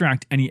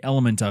abstract any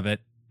element of it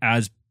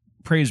as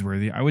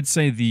praiseworthy, I would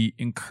say the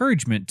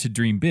encouragement to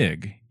dream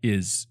big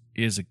is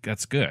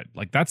that's good.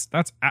 Like that's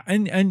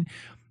and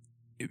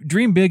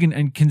dream big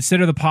and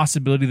consider the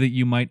possibility that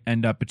you might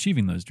end up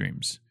achieving those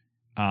dreams.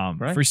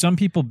 Right. For some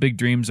people, big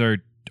dreams are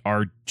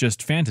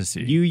just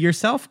fantasy. You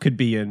yourself could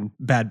be in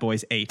Bad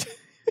Boys 8.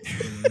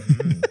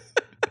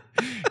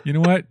 You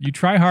know what? You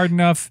try hard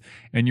enough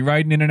and you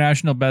write an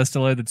international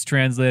bestseller that's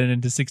translated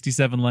into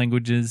 67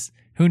 languages.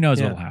 Who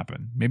knows what'll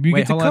happen? Maybe you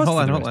get to coast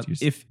for the rest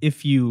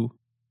of your-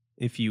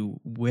 If you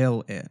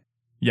will it.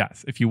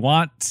 Yes, if you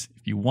want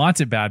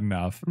it bad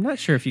enough. I'm not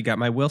sure if you got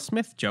my Will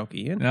Smith joke,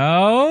 Ian.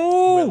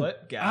 No. Will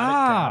it?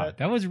 Got it.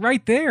 That was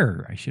right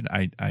there.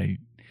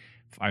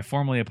 I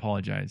formally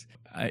apologize.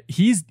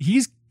 He's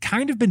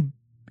kind of been,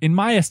 in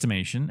my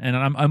estimation, and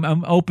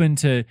I'm open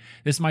to,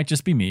 this might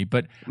just be me,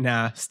 but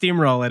Nah,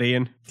 steamroll it,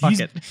 Ian. Fuck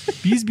it.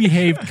 he's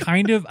behaved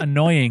kind of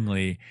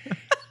annoyingly,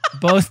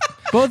 both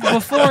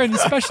before and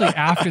especially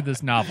after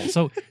this novel.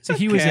 So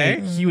he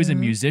was a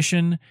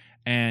musician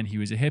and he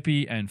was a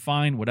hippie and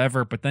fine,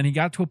 whatever. But then he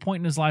got to a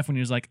point in his life when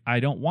he was like, I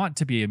don't want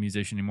to be a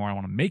musician anymore. I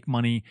want to make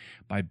money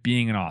by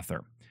being an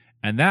author.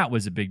 And that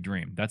was a big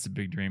dream. That's a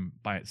big dream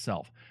by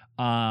itself.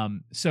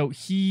 So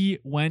he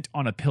went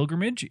on a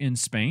pilgrimage in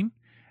Spain,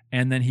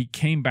 and then he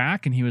came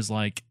back and he was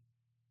like,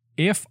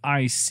 if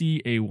I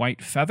see a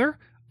white feather,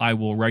 I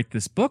will write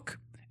this book.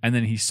 And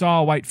then he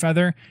saw a white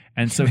feather,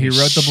 and so he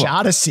wrote the book.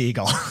 Shot a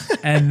seagull.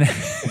 And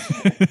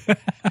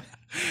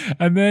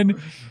and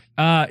then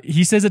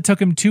he says it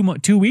took him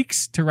 2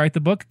 weeks to write the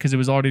book because it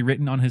was already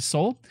written on his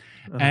soul.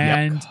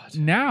 And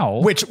now,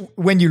 Which,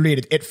 when you read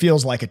it, it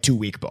feels like a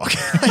 2-week book.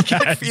 Like,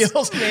 it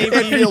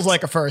feels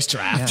like a first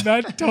draft.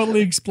 that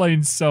totally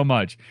explains so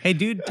much. Hey,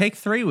 dude, take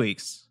 3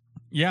 weeks.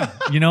 Yeah.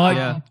 You know what?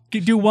 Yeah.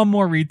 Do one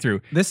more read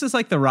through. This is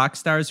like the rock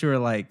stars who are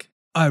like,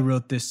 I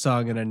wrote this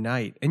song in a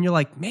night. And you're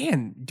like,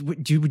 man,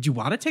 would you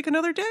want to take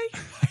another day?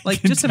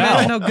 Like, just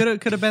imagine how good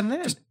it could have been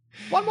then.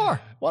 One more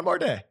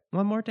day.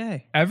 One more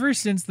day. Ever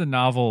since the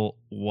novel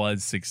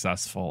was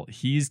successful,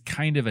 he's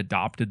kind of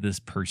adopted this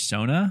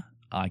persona,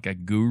 like a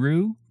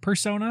guru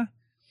persona.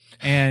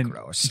 And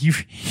Gross.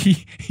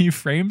 he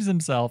frames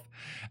himself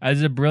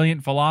as a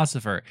brilliant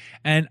philosopher.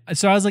 And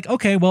so I was like,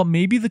 okay, well,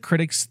 maybe the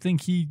critics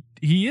think he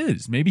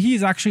is. Maybe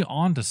he's actually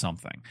onto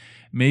something.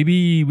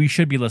 Maybe we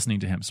should be listening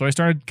to him. So I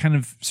started kind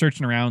of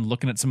searching around,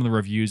 looking at some of the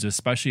reviews,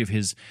 especially of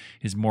his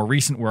more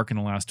recent work in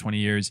the last 20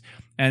 years.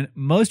 And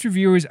most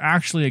reviewers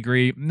actually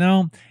agree,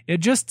 no, it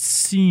just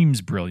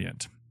seems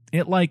brilliant.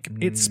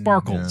 it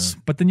sparkles,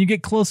 but then you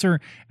get closer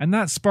and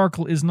that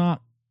sparkle is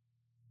not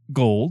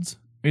gold.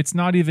 It's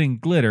not even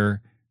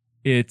glitter.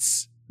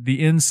 It's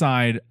the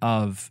inside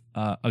of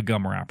a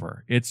gum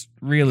wrapper. It's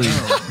really,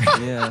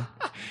 Yeah.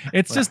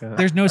 it's just,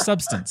 there's no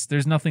substance.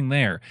 There's nothing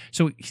there.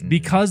 So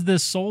because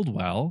this sold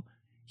well,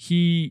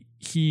 he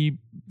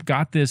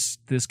got this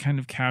kind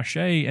of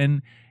cachet,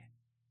 and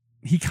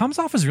he comes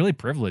off as really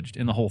privileged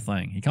in the whole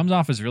thing. He comes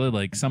off as really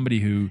like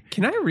somebody who...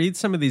 Can I read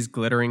some of these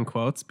glittering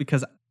quotes?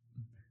 Because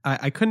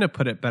I couldn't have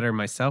put it better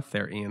myself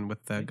there, Ian,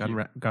 with the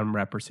gum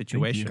wrapper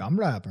situation. Gum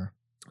wrapper.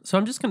 So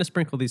I'm just going to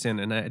sprinkle these in,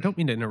 and I don't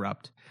mean to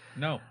interrupt.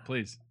 No,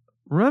 please.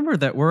 Remember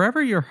that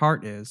wherever your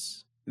heart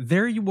is,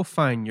 there you will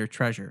find your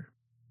treasure.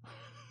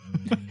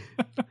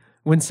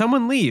 When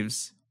someone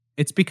leaves,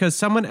 it's because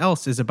someone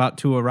else is about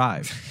to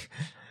arrive.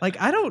 Like,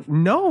 I don't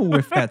know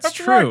if that's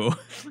true.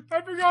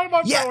 I forgot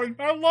about that one.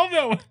 I love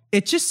that one.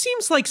 It just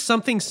seems like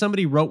something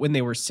somebody wrote when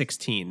they were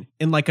 16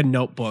 in like a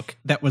notebook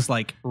that was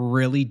like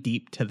really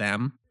deep to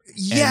them.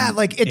 Yeah, And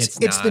like it's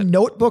the not.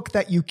 notebook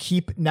that you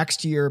keep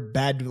next to your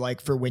bed, like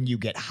for when you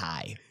get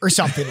high or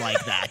something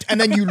like that. And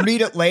then you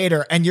read it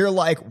later and you're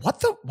like, what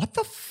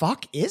the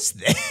fuck is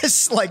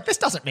this? Like, this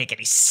doesn't make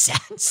any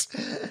sense.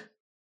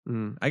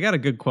 I got a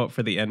good quote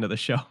for the end of the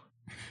show.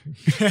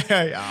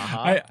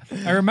 I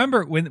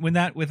remember when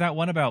that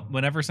one about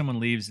whenever someone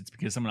leaves, it's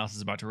because someone else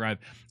is about to arrive.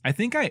 I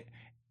think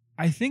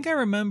I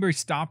remember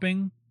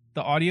stopping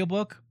the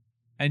audiobook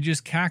and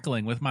just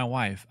cackling with my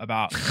wife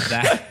about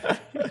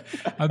that,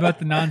 about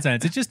the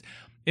nonsense.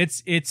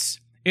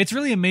 It's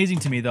really amazing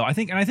to me, though. I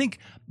think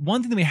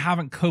one thing that we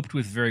haven't coped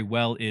with very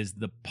well is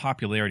the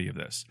popularity of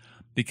this,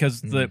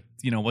 because the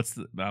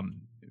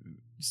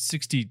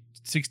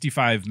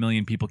 65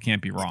 million people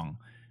can't be wrong.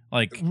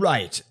 Like,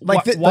 right.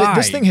 Like why?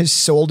 This thing has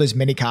sold as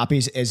many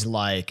copies as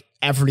like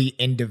every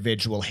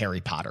individual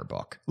Harry Potter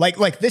book.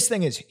 Like this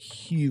thing is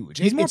huge.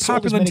 He's more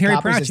popular than Terry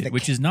Pratchett,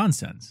 which is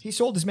nonsense. He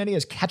sold as many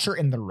as Catcher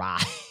in the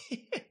Rye.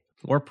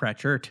 Or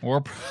Pratchett.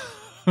 Or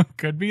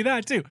could be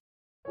that too.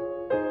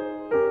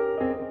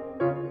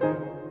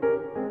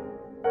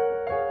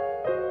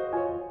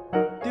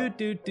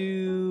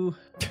 Do.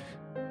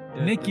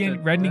 Nick, you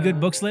read any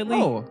good books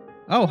lately?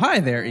 Oh, hi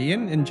there,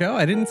 Ian and Joe.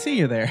 I didn't see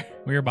you there.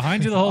 We were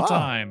behind you the whole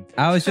time.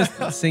 I was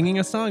just singing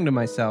a song to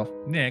myself.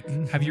 Nick,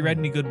 have you read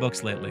any good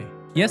books lately?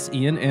 Yes,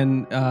 Ian,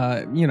 and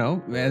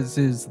as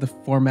is the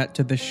format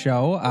to the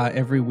show,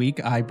 every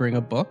week I bring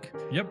a book.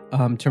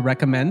 Yep. To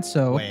recommend.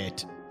 So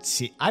Wait,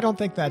 see, I don't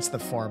think that's the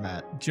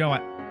format. Joe,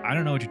 I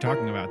don't know what you're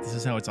talking about. This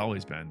is how it's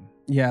always been.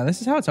 yeah,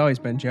 this is how it's always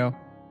been, Joe.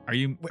 Are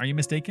you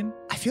mistaken?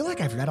 I feel like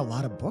I've read a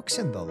lot of books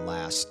in the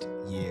last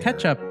year.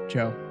 Catch up,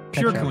 Joe.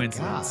 Pure Catch up.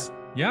 coincidence.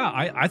 Yeah,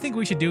 I think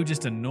we should do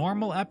just a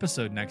normal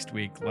episode next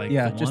week. Like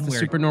Just a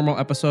super normal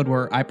episode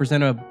where I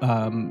present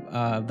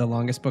the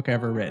longest book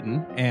ever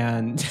written,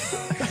 and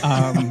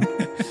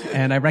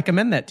and I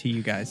recommend that to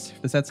you guys.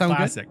 Does that sound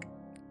classic.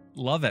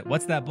 Love it.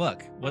 What's that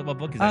book? What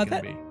book is that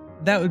going to be?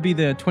 That would be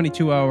the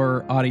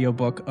 22-hour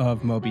audiobook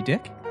of Moby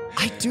Dick.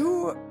 I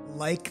do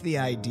like the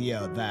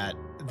idea that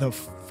the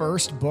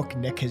first book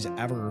Nick has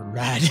ever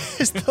read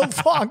is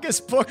the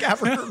longest book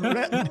ever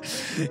written.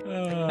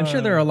 I'm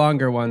sure there are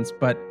longer ones,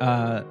 but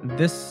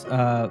this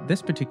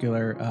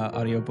particular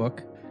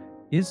audiobook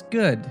is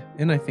good,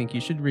 and I think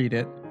you should read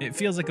it. It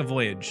feels like a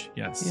voyage.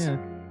 Yes. Yeah.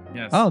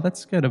 Yes. Oh,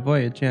 that's good. A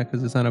voyage, yeah,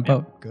 because it's on a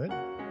boat. Good.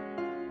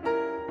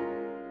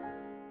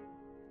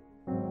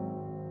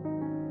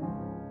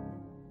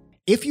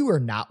 If you are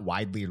not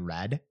widely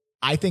read,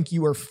 I think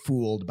you are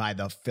fooled by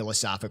the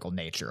philosophical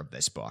nature of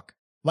this book.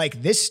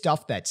 Like, this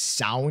stuff that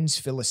sounds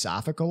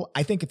philosophical,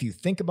 I think if you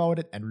think about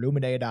it and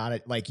ruminate on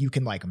it, like, you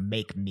can like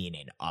make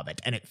meaning of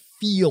it, and it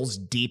feels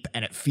deep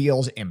and it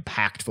feels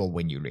impactful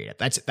when you read it.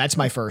 That's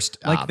my first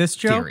Like this,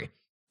 Joe? theory.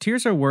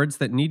 Tears are words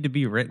that need to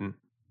be written.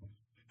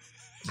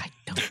 I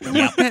don't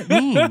know what that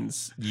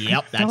means.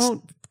 Yep, that's It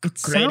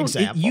great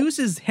example. It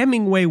uses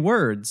Hemingway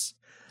words,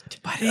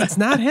 but it's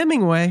not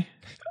Hemingway.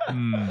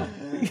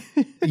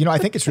 You know, I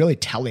think it's really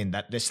telling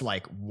that this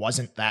like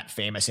wasn't that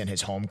famous in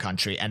his home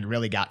country and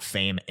really got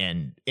fame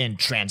in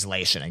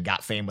translation and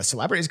got fame with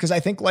celebrities, because I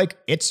think like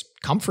it's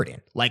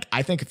comforting. Like,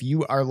 I think if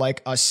you are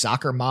like a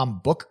soccer mom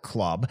book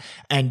club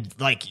and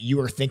like you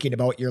are thinking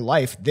about your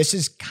life, this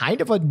is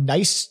kind of a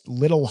nice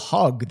little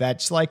hug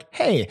that's like,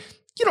 hey,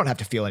 you don't have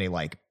to feel any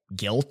like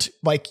guilt.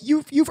 Like,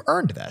 you've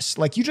earned this.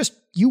 Like,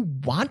 you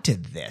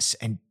wanted this,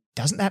 and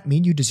doesn't that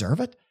mean you deserve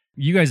it?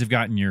 You guys have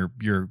gotten your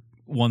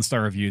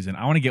 1-star reviews, and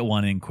I want to get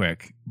one in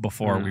quick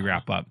before we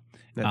wrap up.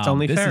 That's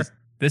only fair.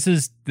 This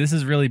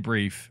is really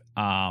brief.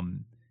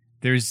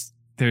 There's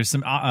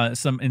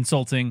some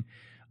insulting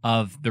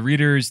of the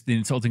readers, the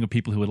insulting of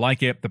people who would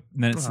like it.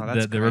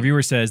 The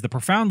reviewer says the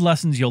profound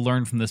lessons you'll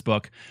learn from this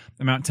book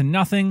amount to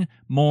nothing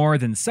more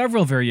than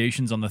several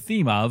variations on the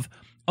theme of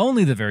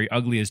Only the very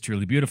ugly is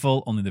truly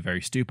beautiful. Only the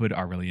very stupid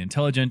are really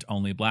intelligent.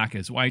 Only black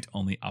is white.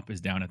 Only up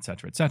is down,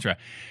 etc., etc.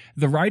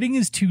 The writing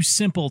is too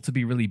simple to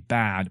be really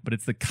bad, but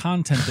it's the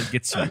content that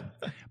gets you.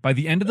 By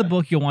the end of the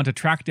book, you'll want to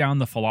track down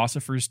the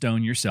Philosopher's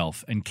Stone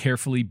yourself and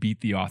carefully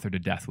beat the author to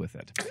death with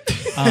it.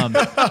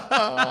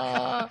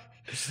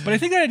 But I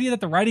think that idea that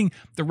the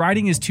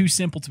writing is too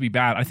simple to be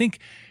bad. I think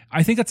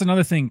that's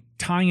another thing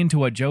tying into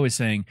what Joe is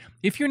saying.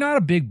 If you're not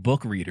a big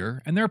book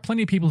reader, and there are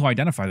plenty of people who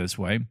identify this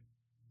way,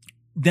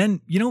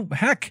 then,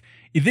 heck,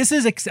 this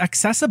is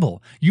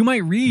accessible. You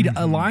might read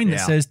a line that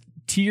says,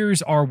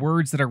 tears are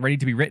words that are ready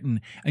to be written.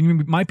 And you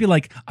might be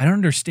like, I don't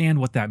understand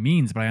what that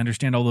means, but I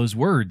understand all those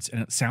words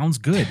and it sounds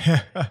good.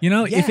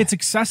 If it's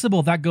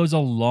accessible, that goes a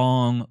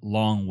long,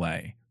 long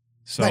way.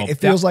 So right. It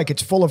feels like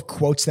it's full of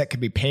quotes that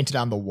could be painted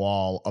on the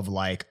wall of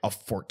like a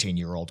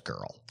 14-year-old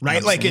girl,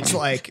 right? Like it's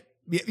like,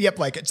 yep,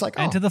 like it's like,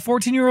 and to the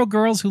 14-year-old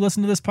girls who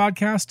listen to this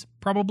podcast,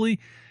 probably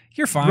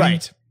you're fine.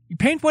 Right. You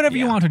paint whatever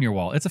you want on your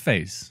wall. It's a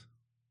phase.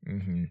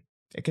 Mm-hmm.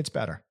 It gets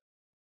better.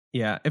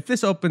 Yeah. If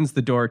this opens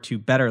the door to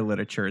better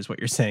literature, is what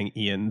you're saying,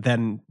 Ian,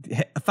 then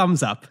a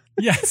thumbs up.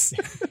 Yes.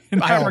 In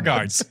that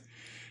regards.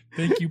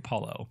 Thank you,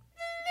 Paulo.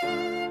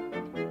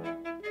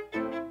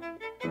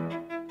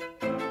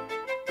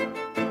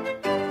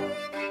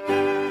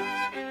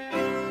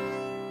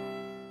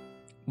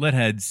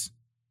 Litheads,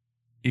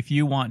 if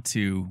you want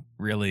to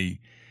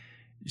really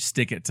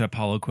stick it to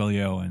Paulo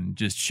Coelho and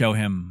just show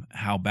him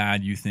how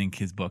bad you think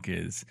his book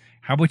is,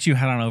 how about you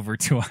head on over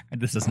to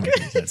this doesn't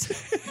make any sense.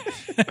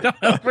 Head on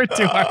over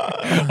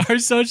to our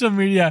social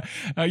media.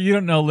 You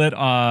don't know Lit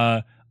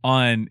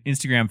on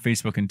Instagram,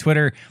 Facebook, and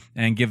Twitter,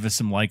 and give us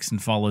some likes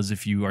and follows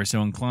if you are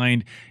so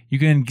inclined. You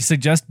can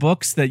suggest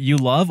books that you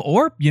love,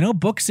 or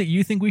books that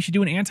you think we should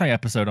do an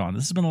anti-episode on.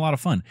 This has been a lot of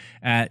fun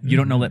at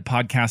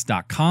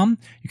youdon'tknowlitpodcast.com.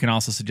 You can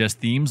also suggest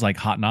themes like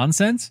hot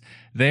nonsense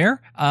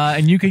there,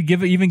 and you could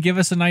even give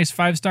us a nice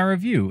 5-star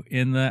review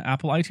in the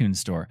Apple iTunes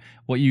store.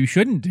 What you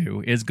shouldn't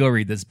do is go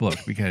read this book,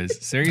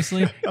 because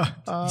seriously,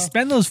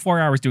 spend those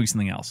 4 hours doing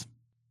something else.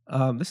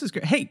 This is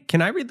great. Hey,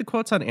 can I read the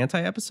quotes on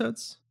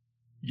anti-episodes?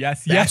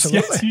 Yes,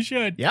 Absolutely. you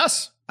should.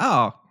 Yes.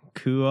 Oh,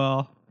 cool.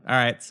 All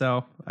right,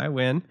 so I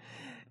win.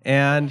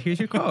 And here's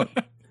your quote.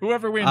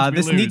 Whoever wins, we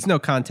this lose. needs no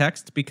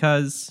context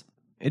because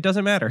it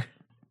doesn't matter.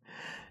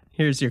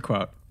 Here's your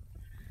quote.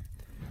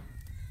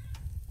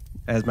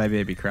 As my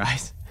baby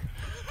cries.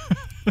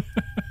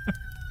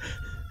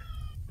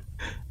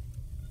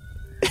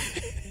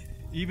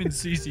 Even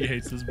Cece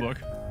hates this book.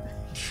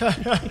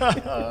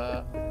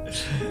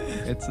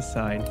 It's a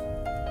sign.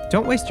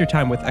 Don't waste your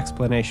time with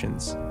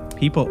explanations.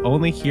 People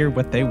only hear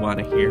what they want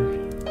to hear.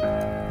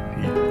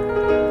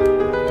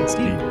 It's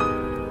deep.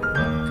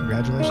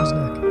 Congratulations,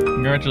 Nick.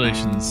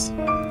 Congratulations.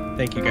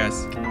 Thank you,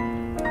 guys.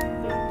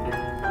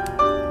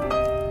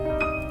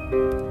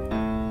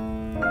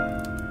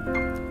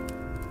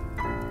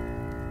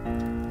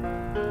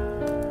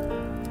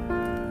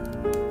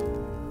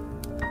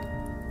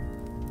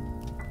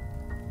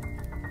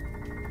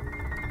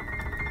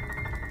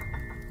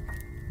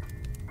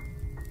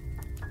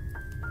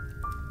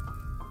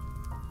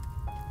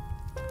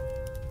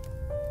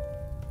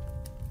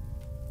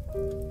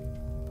 Thank you.